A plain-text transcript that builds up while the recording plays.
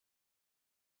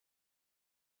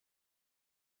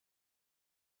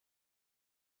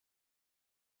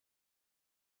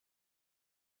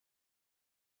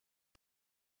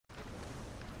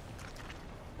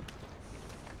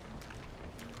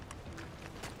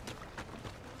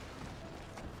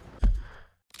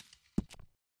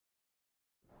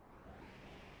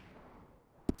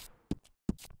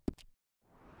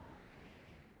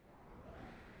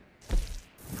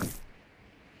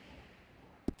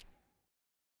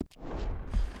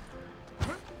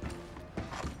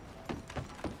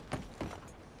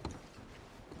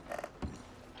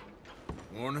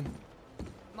Morning.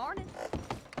 Morning.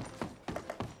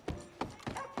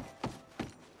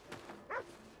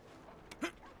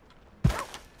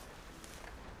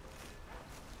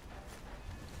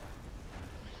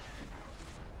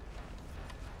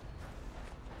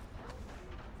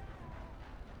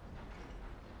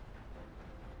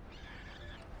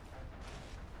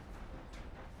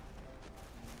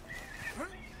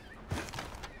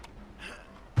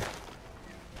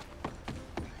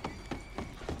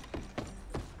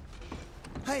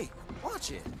 Hey,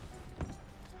 watch it.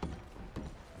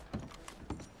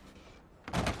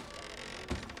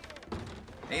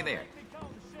 Hey there.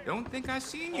 Don't think I've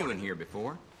seen you in here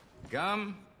before.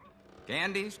 Gum,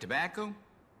 candies, tobacco,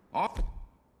 all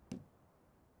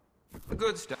the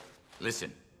good stuff.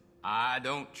 Listen, I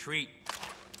don't treat...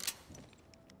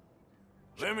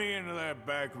 Let me into that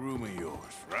back room of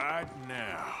yours, right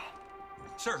now.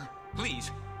 Sir, please,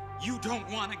 you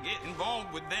don't want to get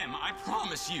involved with them, I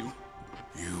promise you.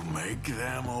 You make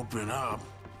them open up,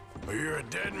 or you're a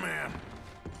dead man.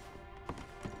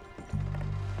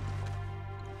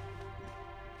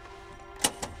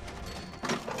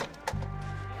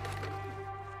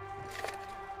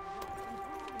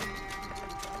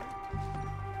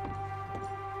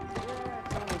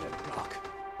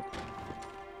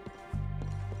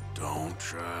 Don't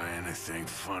try anything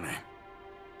funny.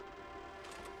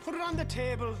 Put it on the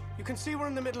table. You can see we're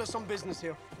in the middle of some business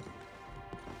here.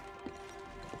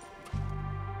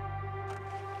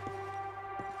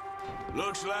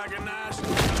 Looks like a nice...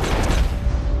 business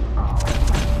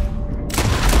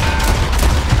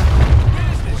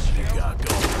you got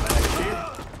going back here.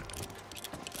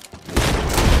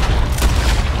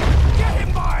 Get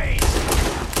him, boys!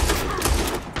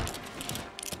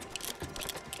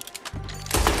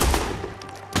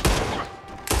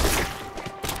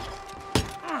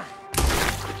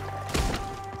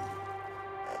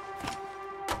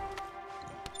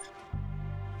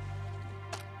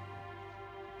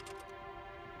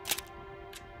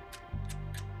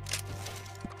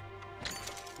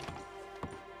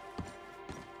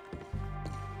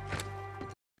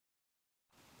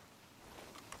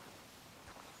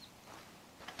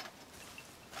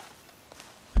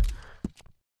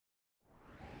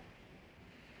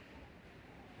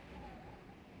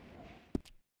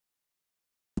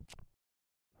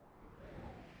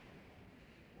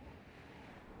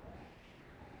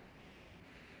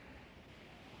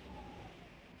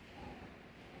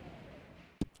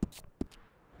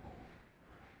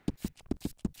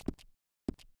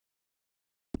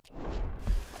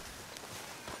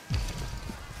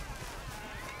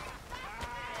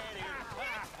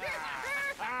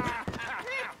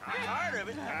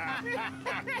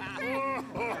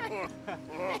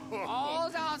 All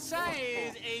I'll say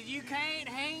is you can't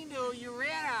handle your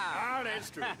red eye. Oh, that's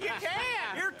true. You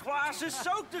can! You're twice as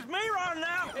soaked as me right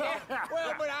now.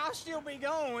 Well, but I'll still be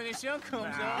going when the sun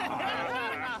comes up.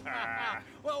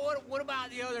 Well, what about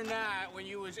the other night when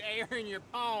you was airing your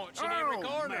paunch in every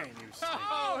corner? Man, you stink.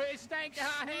 Oh, it stank to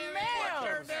high heaven.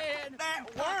 Sure did. That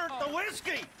weren't the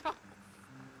whiskey.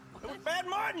 It was bad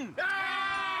Martin. It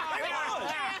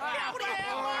was.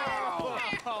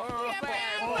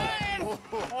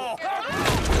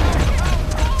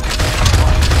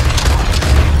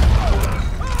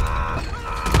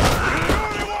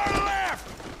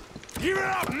 Give it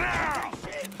up now!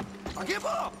 I give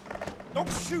up.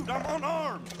 Don't shoot. I'm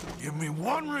unarmed. Give me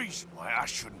one reason why I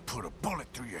shouldn't put a bullet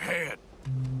through your head.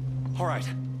 All right.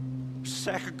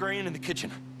 Sack of grain in the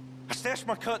kitchen. I stashed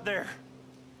my cut there.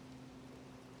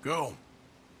 Go.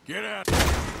 Get out.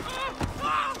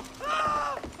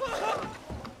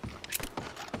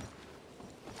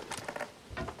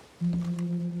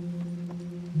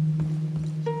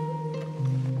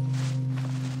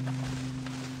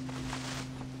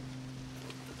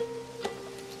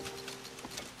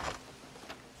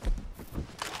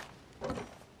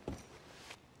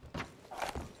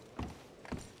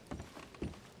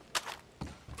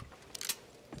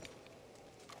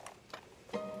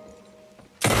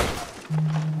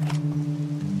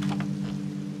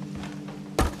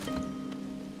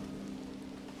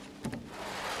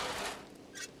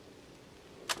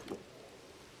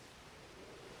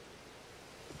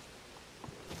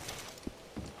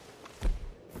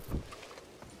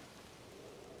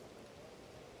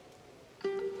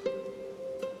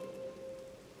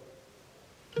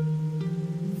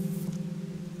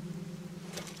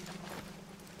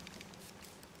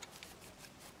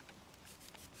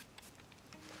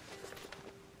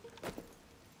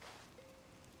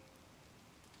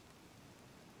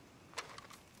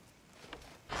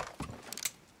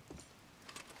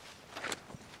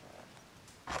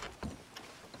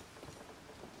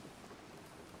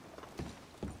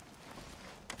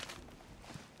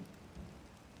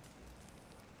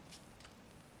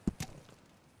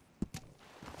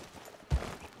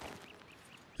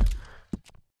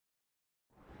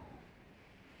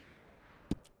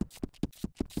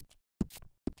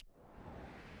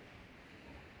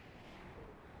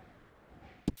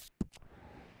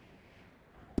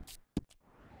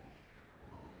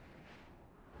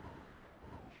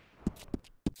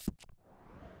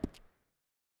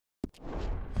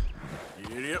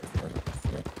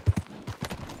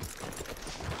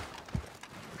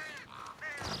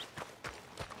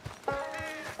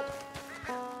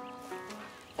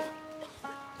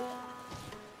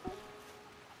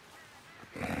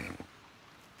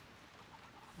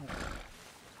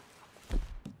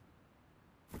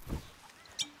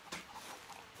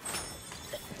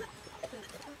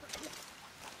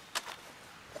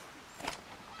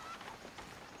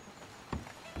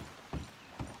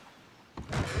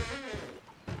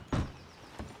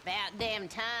 damn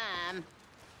time.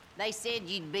 They said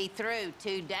you'd be through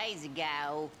 2 days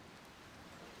ago.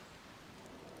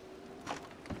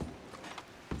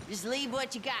 Just leave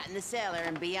what you got in the cellar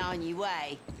and be on your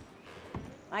way.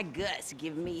 My guts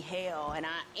give me hell, and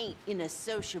I ain't in a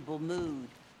sociable mood.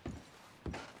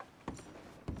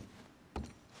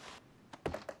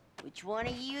 Which one are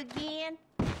you again?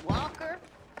 Walker?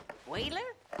 Wheeler?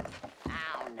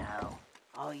 I don't know.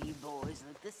 All you boys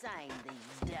look the same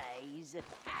these days.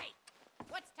 Hey!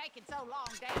 What's taking so long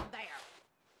down there?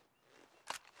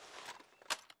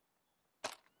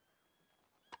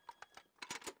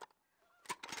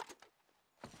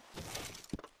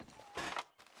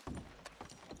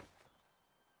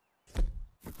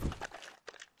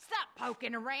 Stop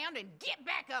poking around and get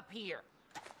back up here!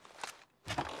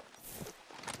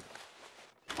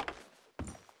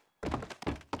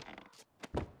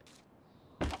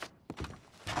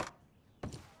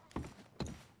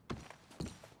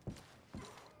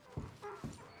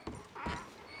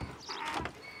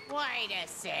 Wait a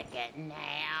second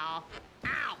now. I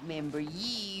don't remember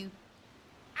you.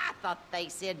 I thought they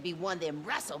said be one of them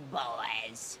Russell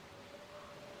boys.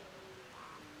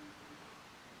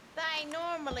 They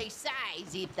normally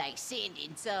says if they send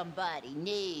in somebody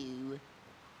new.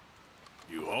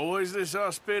 You always this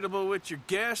hospitable with your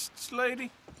guests,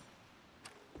 lady?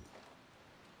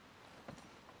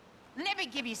 Let me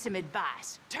give you some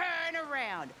advice. Turn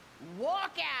around.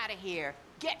 Walk out of here.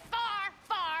 Get far,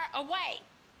 far away.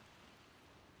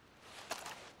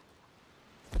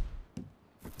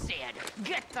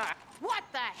 Get the... What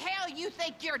the hell you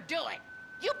think you're doing?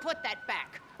 You put that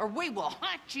back, or we will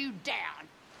hunt you down.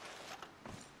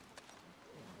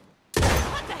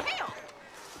 What the hell?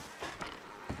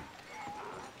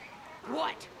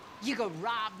 What? You gonna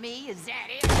rob me? Is that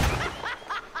it?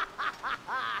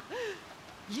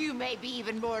 You may be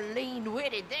even more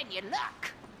lean-witted than you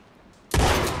look.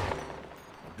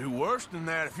 I'll do worse than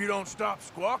that if you don't stop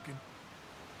squawking.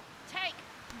 Take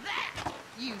that,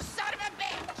 you son of a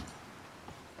bitch!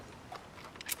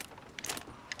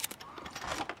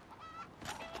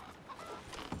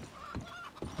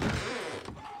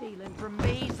 Stealing from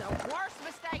me's the worst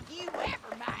mistake you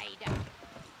ever made.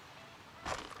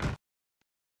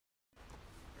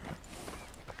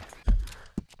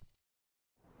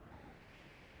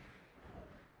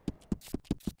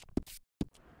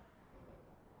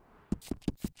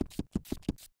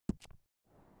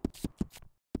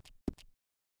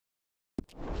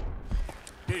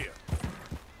 Here.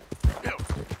 Yo.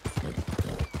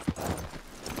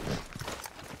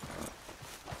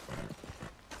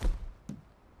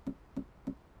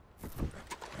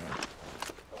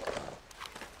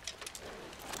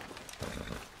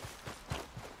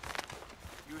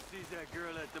 You see that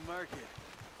girl at the market?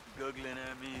 Googling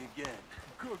at me again.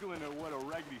 Googling at what a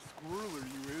raggedy squirreler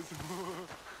you is.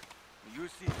 You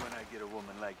see when I get a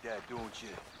woman like that, don't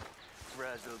you?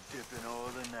 Frazzle dipping all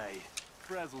the night.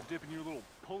 Frazzle dipping your little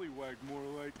pullywag, more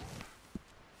like.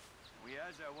 We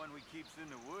has that one we keeps in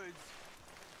the woods.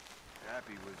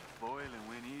 Happy was boiling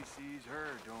when he sees her,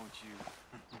 don't you?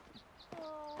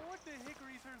 Oh, what the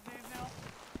hickory's her name now?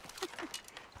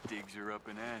 Digs her up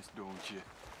an ass, don't you?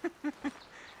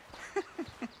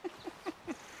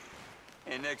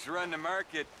 And next run to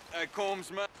market, I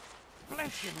combs my...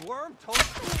 Flesh and worm toast.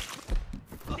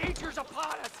 Nature's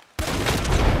upon us.